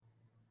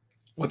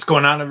What's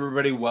going on,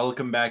 everybody?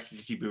 Welcome back to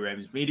GTB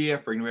Ravens Media,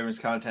 bringing Ravens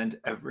content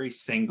every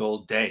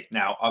single day.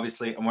 Now,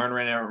 obviously, I'm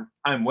wearing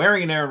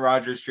an Aaron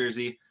Rodgers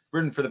jersey,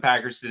 rooting for the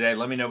Packers today.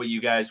 Let me know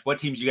what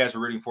teams you guys are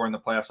rooting for in the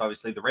playoffs.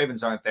 Obviously, the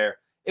Ravens aren't there.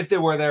 If they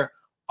were there,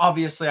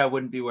 obviously, I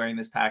wouldn't be wearing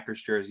this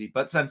Packers jersey.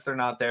 But since they're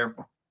not there,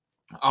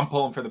 I'm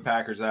pulling for the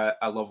Packers. I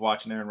love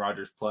watching Aaron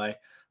Rodgers play,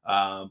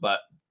 but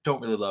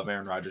don't really love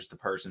Aaron Rodgers the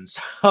person.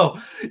 So,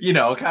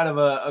 kind of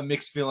a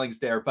mixed feelings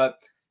there. But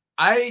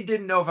I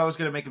didn't know if I was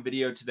going to make a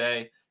video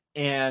today.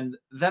 And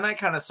then I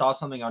kind of saw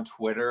something on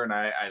Twitter and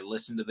I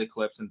listened to the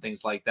clips and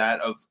things like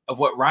that of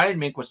what Ryan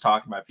Mink was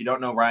talking about. If you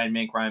don't know Ryan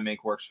Mink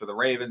works for the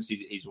Ravens.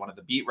 He's one of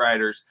the beat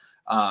writers.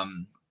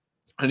 And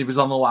he was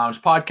on the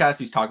Lounge podcast.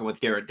 He's talking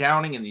with Garrett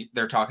Downing and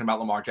they're talking about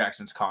Lamar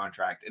Jackson's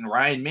contract. And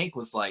Ryan Mink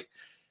was like,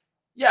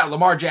 yeah,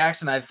 Lamar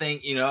Jackson, I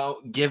think,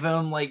 give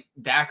him like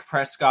Dak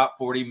Prescott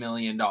 $40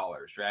 million,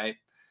 right?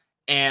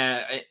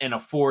 And in a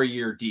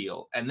 4-year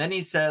deal. And then he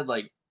said,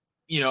 like,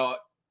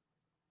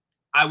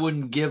 I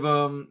wouldn't give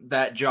him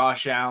that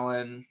Josh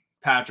Allen,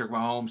 Patrick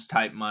Mahomes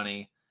type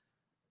money.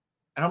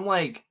 And I'm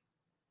like,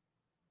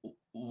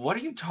 what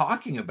are you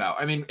talking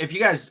about? I mean, if you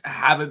guys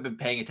haven't been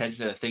paying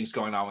attention to the things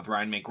going on with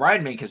Ryan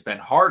Mink has been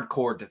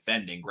hardcore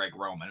defending Greg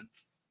Roman.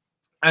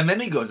 And then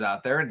he goes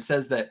out there and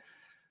says that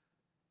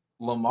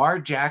Lamar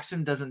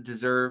Jackson doesn't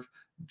deserve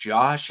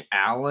Josh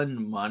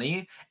Allen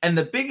money. And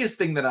the biggest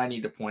thing that I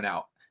need to point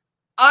out,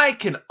 I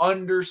can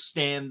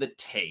understand the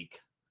take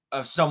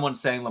of someone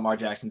saying Lamar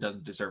Jackson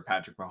doesn't deserve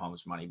Patrick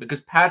Mahomes money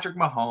because Patrick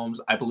Mahomes,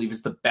 I believe,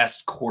 is the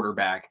best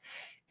quarterback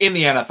in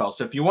the NFL.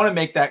 So if you want to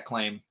make that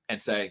claim and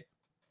say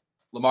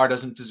Lamar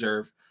doesn't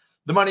deserve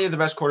the money of the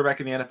best quarterback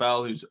in the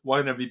NFL, who's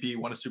won an MVP,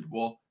 won a Super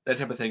Bowl, that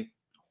type of thing,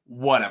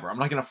 whatever. I'm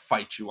not going to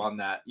fight you on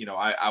that.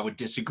 I would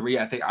disagree.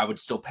 I think I would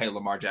still pay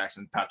Lamar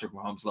Jackson, Patrick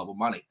Mahomes level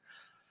money.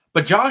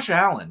 But Josh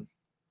Allen,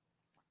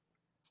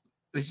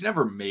 he's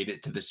never made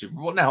it to the Super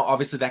Bowl. Now,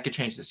 obviously, that could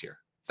change this year.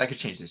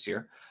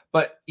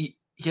 But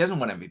he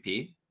hasn't won MVP.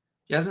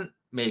 He hasn't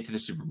made it to the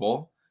Super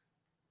Bowl.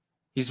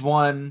 He's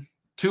won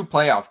 2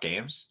 playoff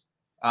games.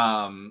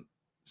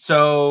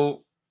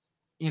 So,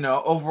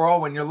 overall,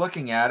 when you're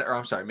looking at it, or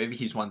I'm sorry, maybe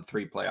he's won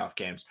 3 playoff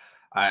games.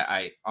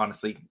 I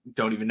honestly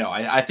don't even know.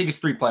 I think it's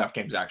 3 playoff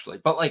games, actually.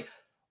 But, like,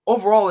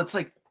 overall, it's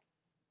like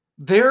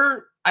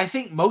I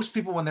think most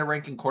people, when they're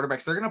ranking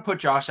quarterbacks, they're going to put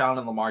Josh Allen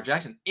and Lamar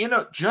Jackson in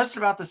just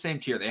about the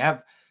same tier. They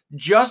have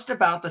just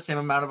about the same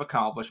amount of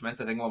accomplishments.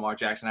 I think Lamar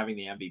Jackson having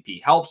the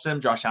MVP helps him.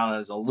 Josh Allen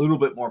has a little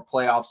bit more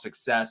playoff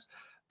success,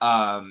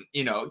 kind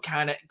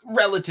of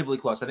relatively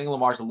close. I think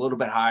Lamar's a little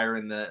bit higher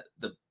in the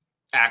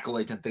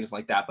accolades and things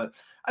like that, but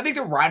I think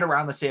they're right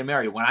around the same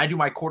area. When I do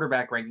my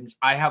quarterback rankings,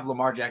 I have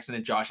Lamar Jackson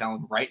and Josh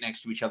Allen right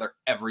next to each other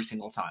every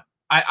single time.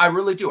 I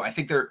really do. I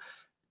think they're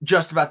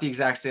just about the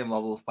exact same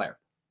level of player.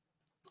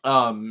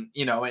 And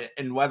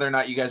whether or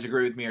not you guys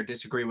agree with me or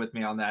disagree with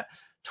me on that,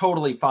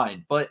 totally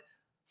fine. But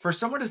for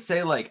someone to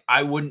say, like,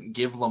 I wouldn't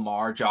give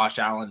Lamar Josh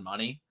Allen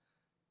money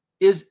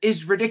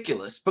is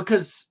ridiculous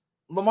because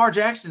Lamar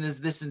Jackson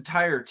is this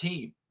entire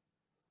team.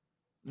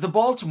 The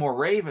Baltimore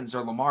Ravens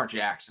are Lamar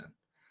Jackson.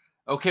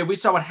 Okay, we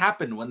saw what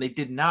happened when they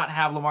did not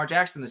have Lamar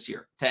Jackson this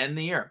year to end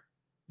the year.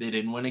 They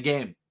didn't win a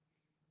game.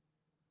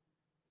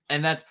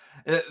 And that's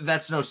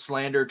no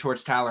slander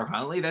towards Tyler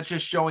Huntley. That's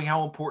just showing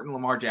how important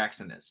Lamar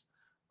Jackson is.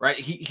 Right?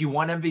 He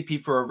won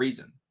MVP for a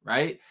reason,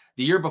 right?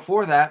 The year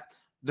before that,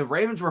 the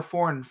Ravens were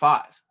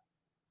 4-5.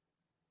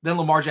 Then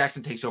Lamar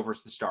Jackson takes over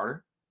as the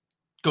starter,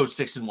 goes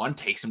 6-1,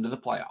 takes him to the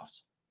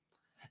playoffs.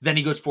 Then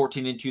he goes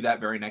 14-2 that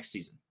very next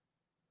season.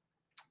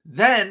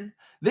 Then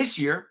this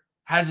year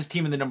has his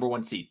team in the number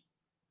 1 seed.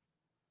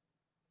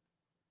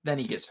 Then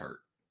he gets hurt.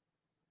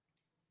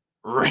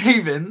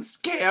 Ravens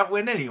can't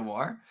win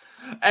anymore.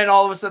 And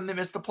all of a sudden they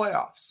miss the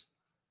playoffs.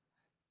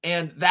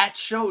 And that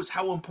shows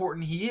how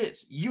important he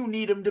is. You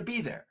need him to be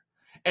there.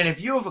 And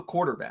if you have a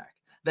quarterback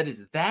that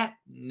is that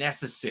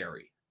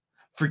necessary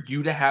for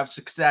you to have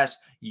success,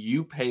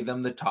 you pay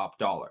them the top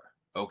dollar.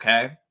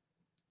 Okay?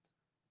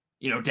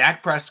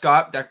 Dak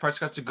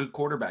Prescott's a good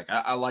quarterback.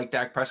 I like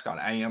Dak Prescott.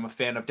 I am a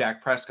fan of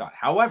Dak Prescott.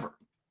 However,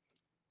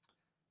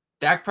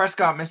 Dak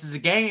Prescott misses a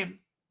game.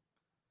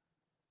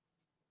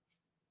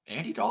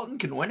 Andy Dalton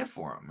can win it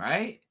for him,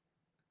 right?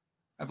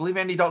 I believe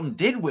Andy Dalton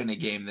did win a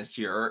game this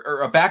year,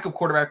 or a backup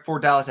quarterback for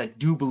Dallas, I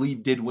do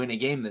believe, did win a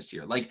game this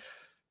year. Like,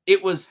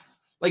 it was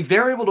like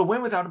they're able to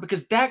win without him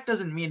because Dak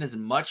doesn't mean as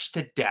much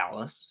to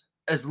Dallas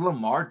as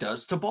Lamar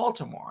does to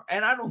Baltimore.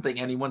 And I don't think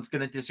anyone's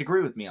going to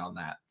disagree with me on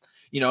that.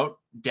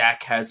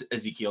 Dak has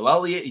Ezekiel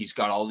Elliott. He's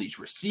got all these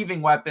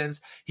receiving weapons.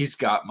 He's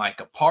got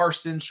Micah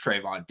Parsons,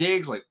 Trayvon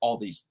Diggs, like all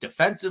these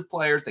defensive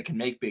players that can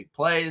make big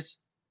plays.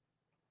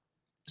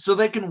 So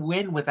they can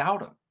win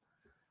without him.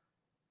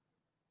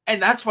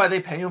 And that's why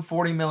they pay him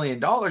 $40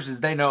 million is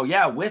they know,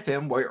 with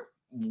him,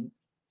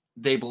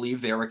 they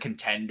believe they're a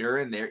contender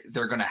and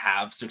they're going to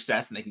have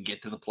success and they can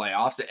get to the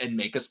playoffs and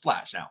make a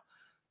splash. Now,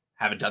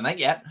 haven't done that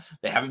yet.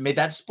 They haven't made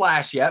that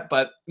splash yet,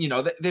 but,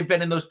 they've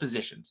been in those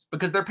positions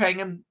because they're paying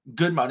him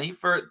good money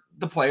for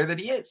the player that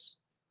he is.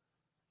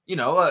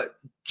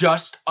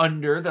 just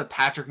under the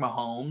Patrick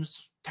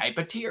Mahomes type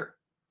of tier,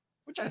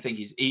 which I think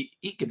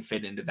he can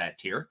fit into that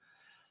tier.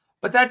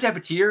 But that type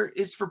of tier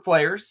is for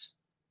players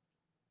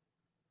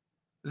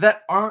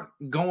that aren't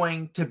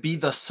going to be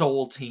the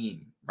sole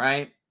team,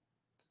 right?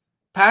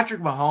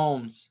 Patrick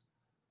Mahomes,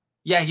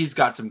 yeah, he's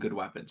got some good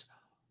weapons.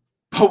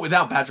 But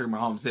without Patrick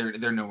Mahomes,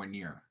 they're nowhere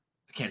near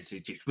the Kansas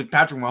City Chiefs. With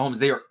Patrick Mahomes,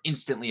 they are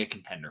instantly a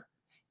contender.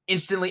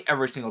 Instantly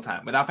every single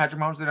time. Without Patrick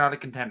Mahomes, they're not a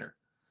contender.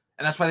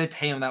 And that's why they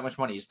pay him that much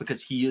money, is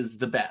because he is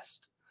the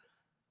best.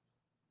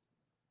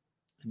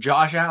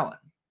 Josh Allen.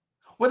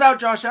 Without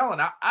Josh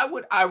Allen,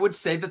 I would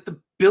say that the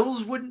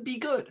Bills wouldn't be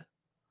good.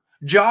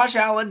 Josh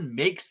Allen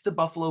makes the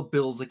Buffalo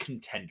Bills a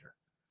contender.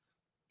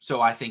 So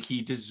I think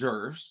he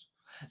deserves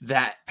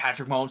that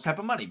Patrick Mahomes type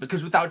of money,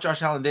 because without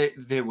Josh Allen,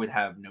 they would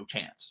have no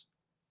chance.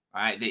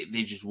 All right,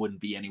 they just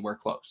wouldn't be anywhere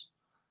close.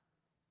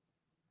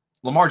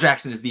 Lamar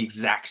Jackson is the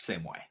exact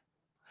same way.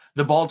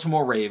 The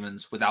Baltimore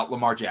Ravens without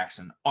Lamar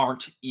Jackson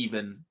aren't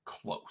even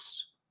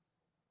close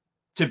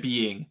to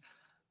being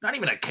not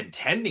even a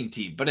contending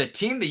team, but a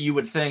team that you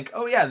would think,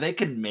 oh yeah, they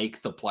can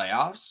make the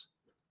playoffs.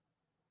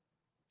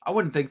 I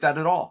wouldn't think that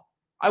at all.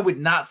 I would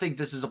not think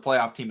this is a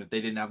playoff team if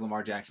they didn't have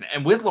Lamar Jackson.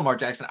 And with Lamar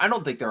Jackson, I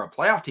don't think they're a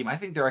playoff team. I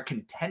think they're a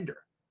contender.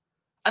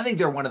 I think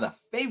they're one of the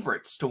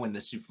favorites to win the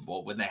Super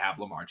Bowl when they have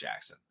Lamar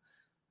Jackson.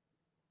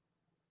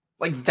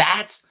 Like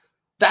that's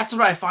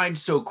what I find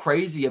so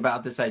crazy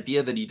about this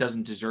idea that he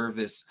doesn't deserve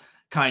this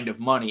kind of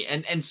money.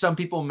 And some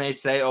people may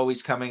say, oh,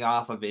 he's coming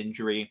off of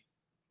injury.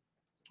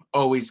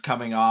 Oh, he's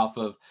coming off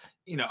of,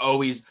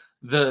 always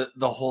the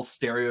whole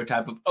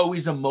stereotype of, oh,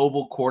 he's a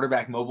mobile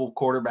quarterback. Mobile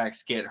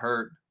quarterbacks get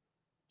hurt.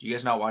 Do you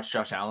guys not watch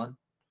Josh Allen?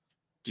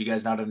 Do you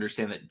guys not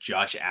understand that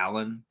Josh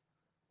Allen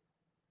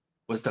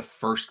was the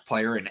first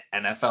player in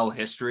NFL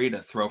history to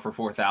throw for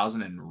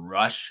 4,000 and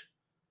rush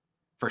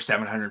for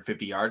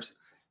 750 yards?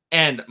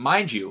 And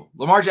mind you,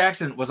 Lamar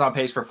Jackson was on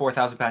pace for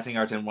 4,000 passing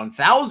yards and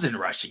 1,000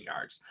 rushing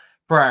yards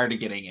prior to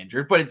getting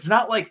injured. But it's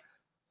not like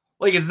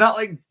it's not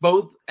like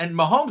both. And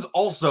Mahomes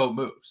also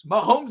moves.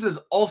 Mahomes is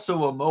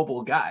also a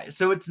mobile guy.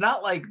 So it's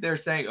not like they're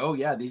saying, oh,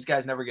 yeah, these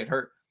guys never get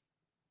hurt.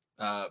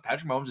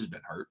 Patrick Mahomes has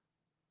been hurt.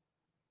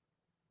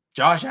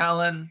 Josh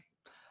Allen,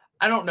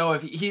 I don't know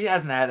if he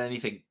hasn't had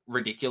anything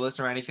ridiculous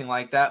or anything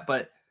like that,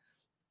 but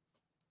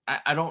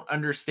I don't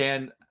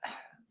understand.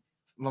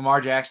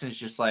 Lamar Jackson is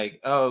just like,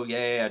 oh,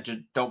 yeah,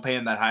 just don't pay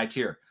him that high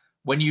tier.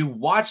 When you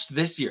watched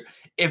this year,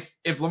 if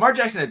Lamar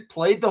Jackson had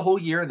played the whole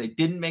year and they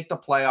didn't make the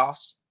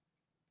playoffs,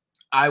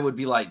 I would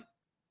be like,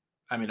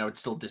 I would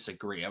still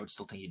disagree. I would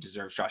still think he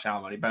deserves Josh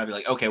Allen money, but I'd be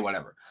like, okay,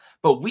 whatever.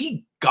 But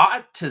we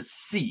got to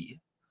see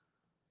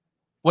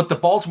what the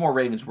Baltimore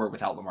Ravens were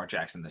without Lamar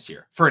Jackson this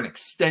year for an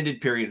extended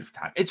period of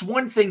time. It's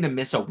one thing to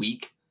miss a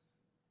week,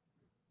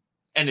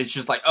 and it's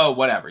just like, oh,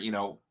 whatever.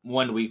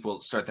 1 week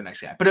we'll start the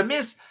next guy. But to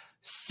miss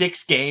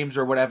 6 games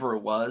or whatever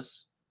it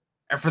was,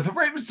 and for the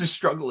Ravens to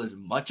struggle as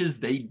much as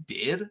they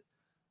did,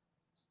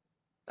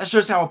 that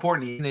shows how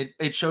important he is.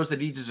 It shows that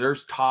he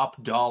deserves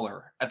top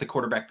dollar at the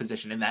quarterback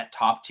position in that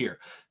top tier,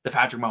 the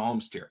Patrick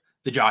Mahomes tier,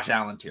 the Josh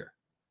Allen tier,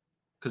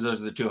 because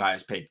those are the 2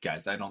 highest paid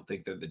guys. I don't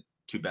think they're the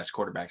 2 best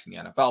quarterbacks in the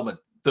NFL, but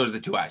those are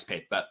the 2 highest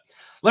paid. But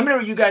let me know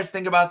what you guys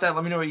think about that.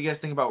 Let me know what you guys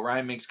think about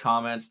Ryan Makes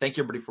Comments. Thank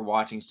you, everybody, for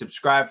watching.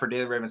 Subscribe for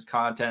Daily Ravens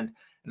content,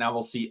 and I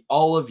will see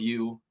all of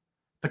you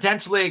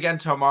potentially again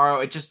tomorrow.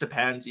 It just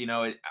depends.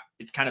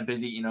 It's kind of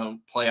busy,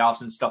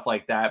 playoffs and stuff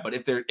like that. But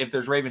if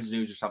there's Ravens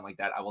news or something like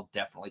that, I will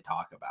definitely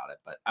talk about it.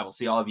 But I will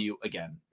see all of you again